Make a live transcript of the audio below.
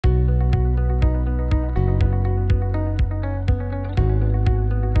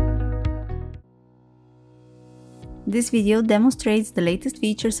This video demonstrates the latest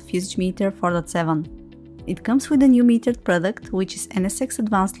features of Usage Meter 4.7. It comes with a new metered product, which is NSX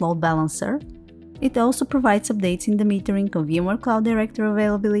Advanced Load Balancer. It also provides updates in the metering of VMware Cloud Director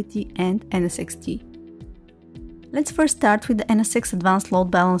availability and NSXT. Let's first start with the NSX Advanced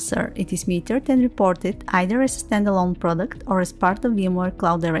Load Balancer. It is metered and reported either as a standalone product or as part of VMware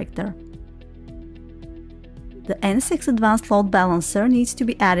Cloud Director. The NSX Advanced Load Balancer needs to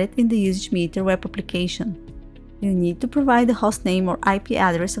be added in the Usage Meter web application. You need to provide the hostname or IP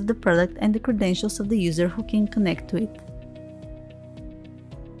address of the product and the credentials of the user who can connect to it.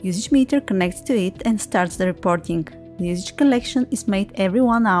 Usage Meter connects to it and starts the reporting. The usage collection is made every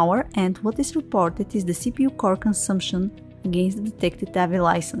 1 hour, and what is reported is the CPU core consumption against the detected AVI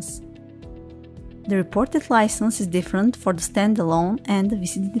license. The reported license is different for the standalone and the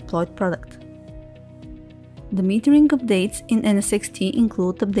VCD deployed product. The metering updates in NSXT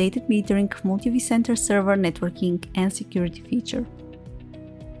include updated metering of multi-vCenter server networking and security feature.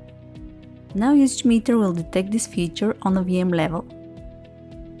 Now Usage Meter will detect this feature on a VM level.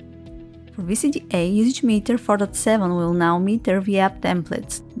 For VCDA, Usage Meter 4.7 will now meter vApp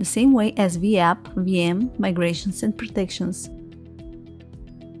templates, the same way as vApp, VM, migrations and protections.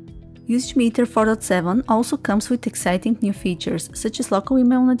 Usage Meter 4.7 also comes with exciting new features, such as local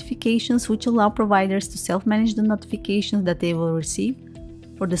email notifications, which allow providers to self-manage the notifications that they will receive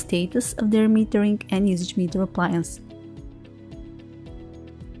for the status of their metering and Usage Meter appliance.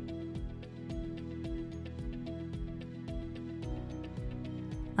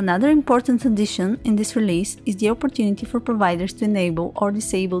 Another important addition in this release is the opportunity for providers to enable or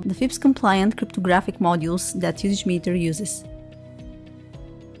disable the FIPS-compliant cryptographic modules that Usage Meter uses.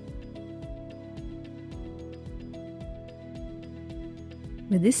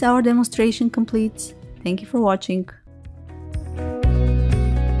 With this, our demonstration completes. Thank you for watching.